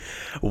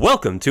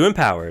Welcome to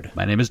Empowered.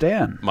 My name is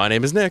Dan. My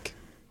name is Nick.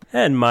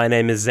 And my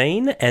name is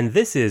Zane, and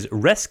this is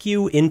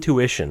Rescue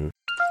Intuition.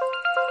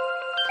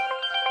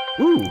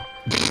 Ooh.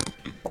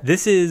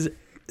 This is,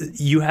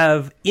 you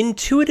have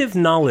intuitive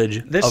knowledge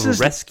of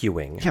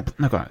rescuing. Yeah,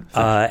 no, go on.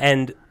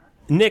 And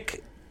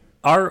Nick,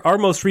 our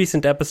most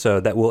recent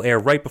episode that will air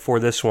right before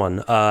this one,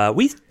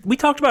 we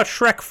talked about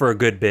Shrek for a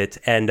good bit,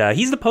 and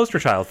he's the poster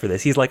child for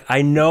this. He's like,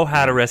 I know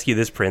how to rescue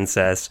this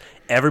princess.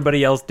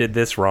 Everybody else did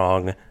this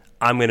wrong.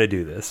 I'm going to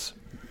do this.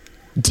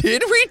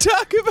 Did we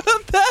talk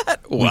about that?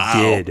 Wow.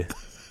 We did.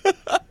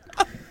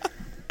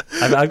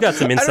 I've got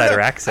some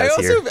insider access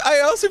here. I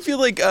also feel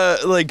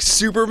like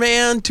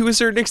Superman to a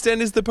certain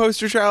extent is the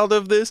poster child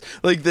of this.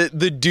 Like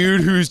the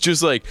dude who's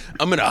just like,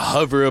 I'm gonna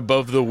hover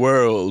above the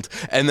world,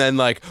 and then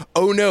like,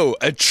 oh no,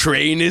 a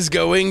train is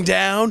going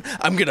down.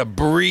 I'm gonna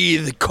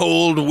breathe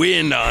cold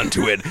wind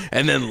onto it,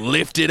 and then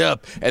lift it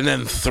up, and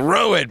then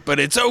throw it. But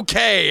it's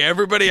okay.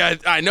 Everybody,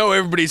 I know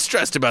everybody's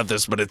stressed about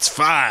this, but it's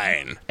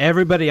fine.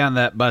 Everybody on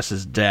that bus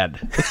is dead,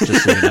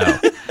 just so you know.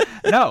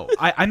 No,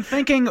 I'm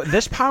thinking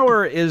this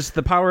power is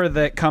the power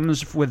that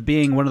comes with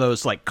being one of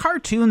those like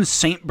cartoon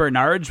Saint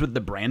Bernards with the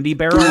brandy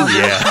barrel.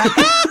 Yeah.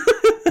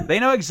 They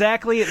know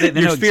exactly. They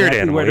know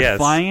exactly where to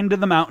find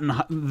the mountain.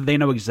 They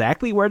know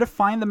exactly where to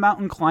find the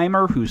mountain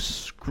climber who's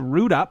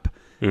screwed up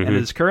and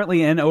is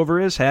currently in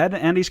over his head,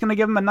 and he's going to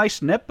give him a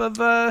nice nip of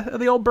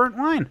the old burnt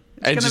wine.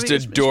 And just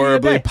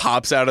adorably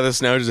pops out of the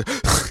snow. Just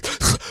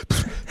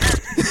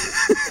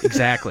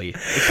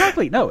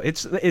Exactly. No,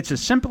 it's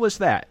as simple as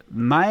that.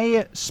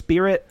 My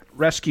spirit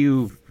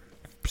rescue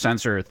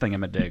sensor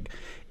thingamadig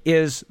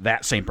is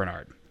that Saint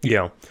Bernard.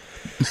 Yeah.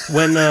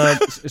 When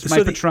it's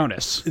my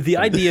Patronus. The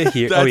idea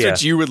here... That's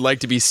what you would like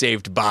to be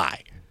saved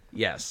by.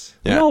 Yes.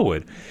 Yeah. We all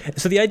would.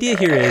 So the idea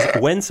here is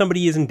when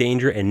somebody is in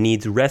danger and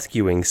needs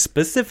rescuing,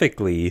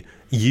 specifically,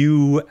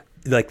 you...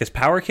 like this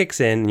power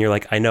kicks in and you're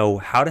like, I know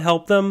how to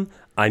help them.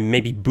 I'm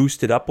maybe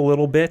boosted up a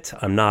little bit.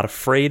 I'm not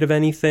afraid of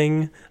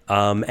anything.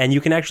 And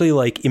you can actually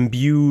like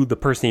imbue the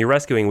person you're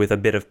rescuing with a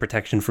bit of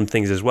protection from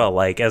things as well.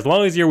 Like, as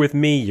long as you're with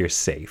me, you're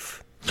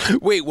safe.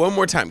 Wait, one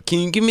more time. Can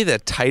you give me the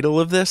title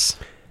of this?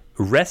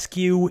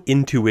 Rescue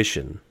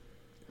Intuition.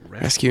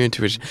 Rescue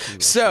Intuition.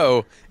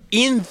 So,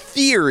 in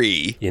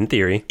theory,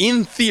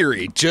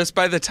 just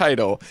by the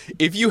title,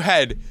 if you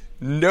had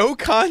no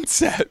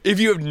concept, if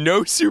you have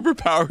no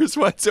superpowers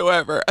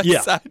whatsoever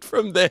aside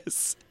from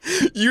this,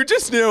 you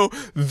just know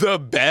the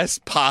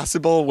best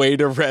possible way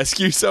to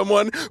rescue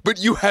someone, but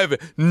you have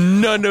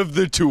none of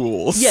the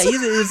tools. Yeah,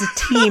 he's a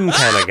team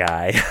kind of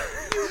guy.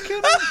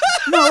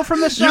 No,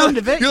 from the sound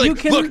of it, you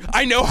can... Look,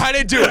 I know how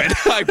to do it.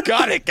 I've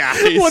got it,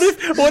 guys.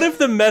 What if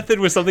the method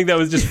was something that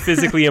was just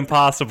physically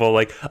impossible?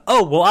 Like,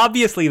 oh, well,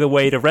 obviously the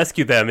way to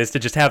rescue them is to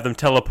just have them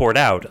teleport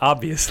out,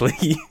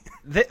 obviously.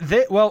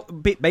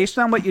 Based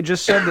on what you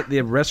just said that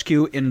the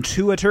rescue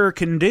intuitor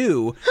can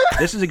do,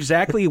 this is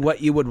exactly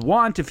what you would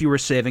want if you were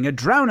saving a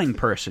drowning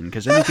person,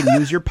 because then you can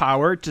use your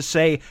power to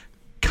say,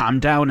 calm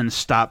down and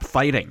stop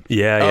fighting.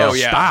 Yeah. Oh,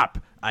 yeah. Stop.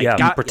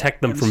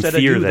 Protect them from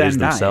fear that is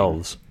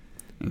themselves.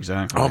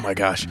 Exactly. Oh, my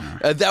gosh.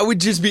 That would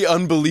just be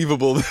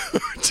unbelievable.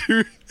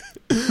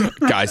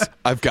 Guys,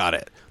 I've got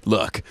it.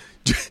 Look,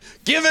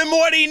 give him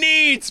what he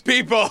needs,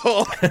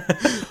 people.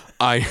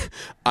 I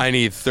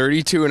need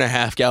 32 and a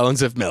half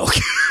gallons of milk.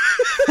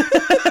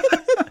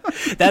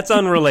 That's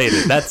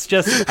unrelated. That's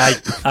just,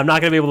 I'm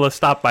not going to be able to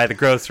stop by the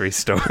grocery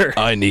store.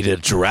 I need a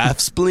giraffe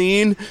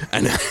spleen,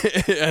 and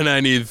I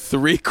need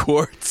 3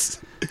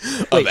 quarts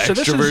of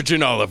extra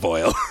virgin olive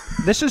oil.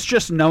 This is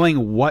just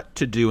knowing what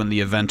to do in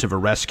the event of a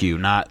rescue,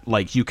 not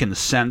like you can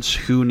sense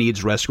who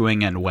needs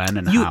rescuing and when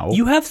and how.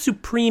 You have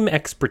supreme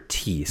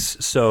expertise,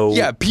 so...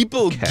 Yeah,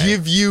 people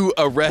give you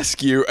a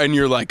rescue, and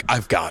you're like,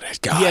 I've got it,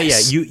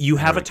 guys. Yeah, you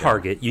have a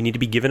target. You need to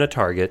be given a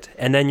target,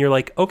 and then you're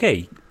like,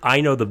 okay, I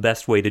know the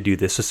best way to do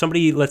this. So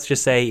somebody, let's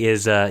just say,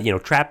 is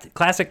trapped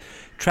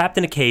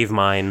in a cave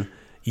mine.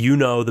 You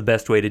know the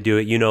best way to do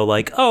it. You know,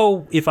 like,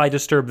 oh, if I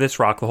disturb this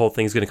rock, the whole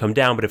thing's going to come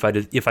down. But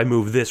if I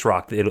move this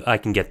rock, I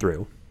can get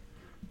through.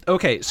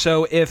 Okay,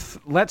 so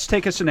let's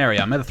take a scenario.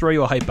 I'm going to throw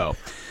you a hypo.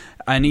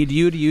 I need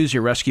you to use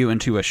your rescue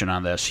intuition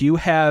on this. You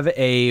have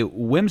a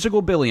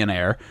whimsical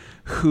billionaire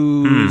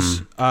whose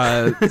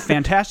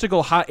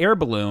fantastical hot air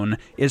balloon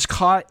is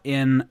caught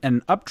in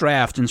an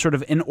updraft and sort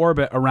of in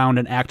orbit around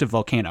an active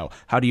volcano.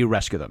 How do you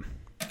rescue them?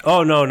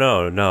 Oh,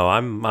 no.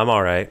 I'm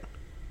all right.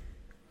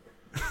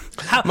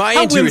 How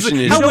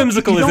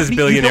whimsical is this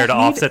billionaire to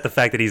offset the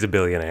fact that he's a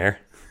billionaire?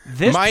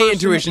 My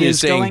intuition is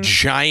saying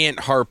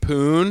giant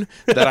harpoon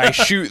that I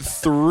shoot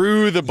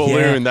through the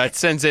balloon that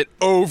sends it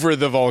over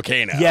the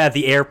volcano. Yeah,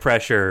 the air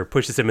pressure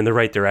pushes him in the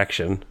right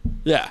direction.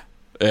 Yeah.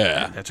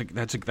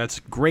 That's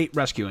great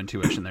rescue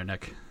intuition there,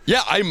 Nick.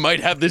 Yeah, I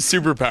might have this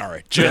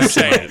superpower. Just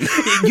saying.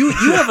 You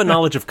have a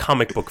knowledge of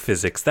comic book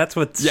physics. That's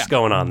what's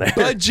going on there.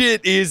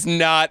 Budget is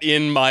not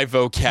in my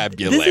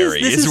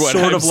vocabulary. This is what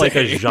sort I'm of like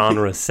a saying.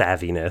 genre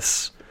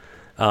savviness.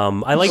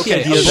 I like the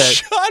idea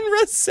that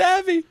genre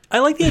savvy. I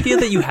like the idea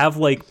that you have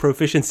like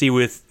proficiency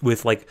with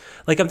like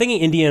I'm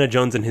thinking Indiana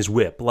Jones and his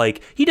whip.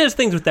 Like he does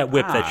things with that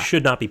whip that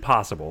should not be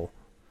possible.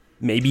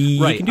 Maybe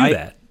you can do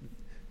that.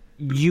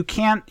 You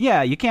can't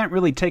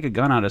really take a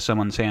gun out of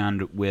someone's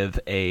hand with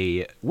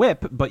a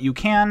whip, but you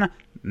can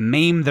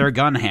maim their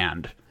gun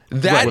hand.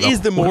 That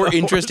is the more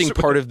interesting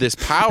part of this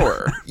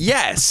power.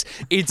 Yes,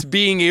 it's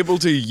being able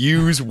to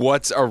use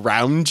what's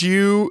around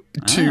you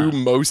to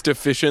most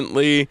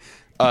efficiently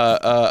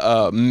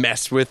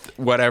mess with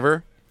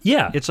whatever.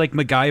 Yeah. It's like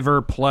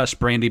MacGyver plus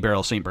Brandy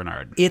Barrel St.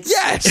 Bernard.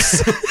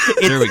 Yes.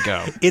 There we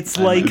go. It's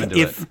like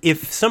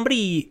if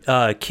somebody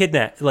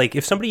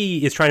if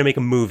somebody is trying to make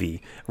a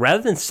movie,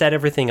 rather than set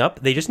everything up,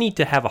 they just need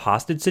to have a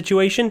hostage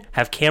situation,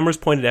 have cameras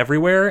pointed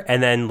everywhere,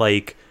 and then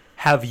like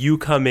have you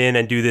come in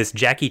and do this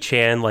Jackie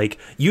Chan, like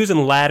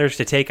using ladders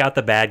to take out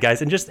the bad guys,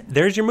 and just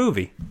there's your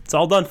movie. It's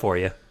all done for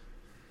you.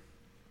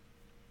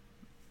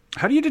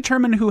 How do you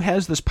determine who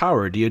has this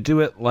power? Do you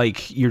do it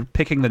like you're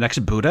picking the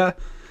next Buddha?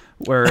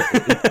 Where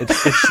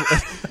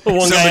it's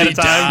one guy at a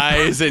time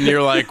dies and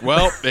you're like,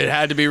 well, it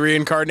had to be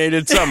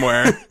reincarnated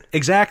somewhere.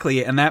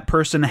 Exactly, and that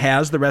person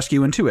has the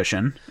rescue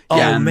intuition. Oh,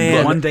 and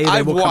man. one day they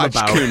I've will come watched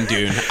about.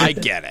 Kundun. I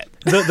get it.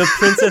 the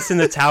princess in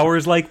the tower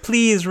is like,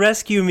 please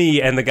rescue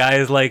me, and the guy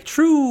is like,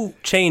 true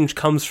change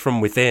comes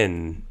from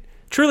within.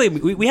 Truly,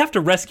 we have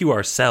to rescue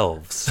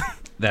ourselves.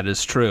 That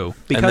is true. And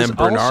Because then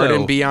Bernard also,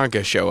 and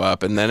Bianca show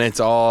up, and then it's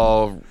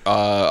all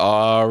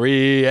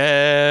RESCUE,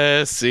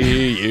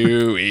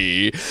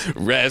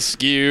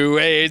 Rescue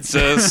Aid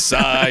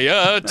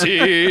Society.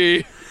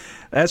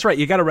 that's right.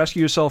 You got to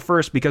rescue yourself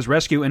first, because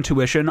rescue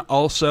intuition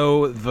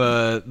also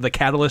the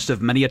catalyst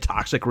of many a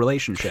toxic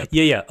relationship.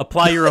 Yeah.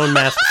 Apply your own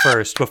mask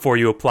first before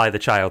you apply the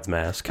child's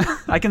mask.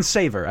 I can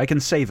save her. I can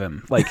save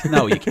him. Like,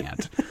 no, you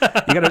can't.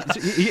 You gotta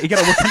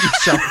look at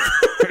yourself.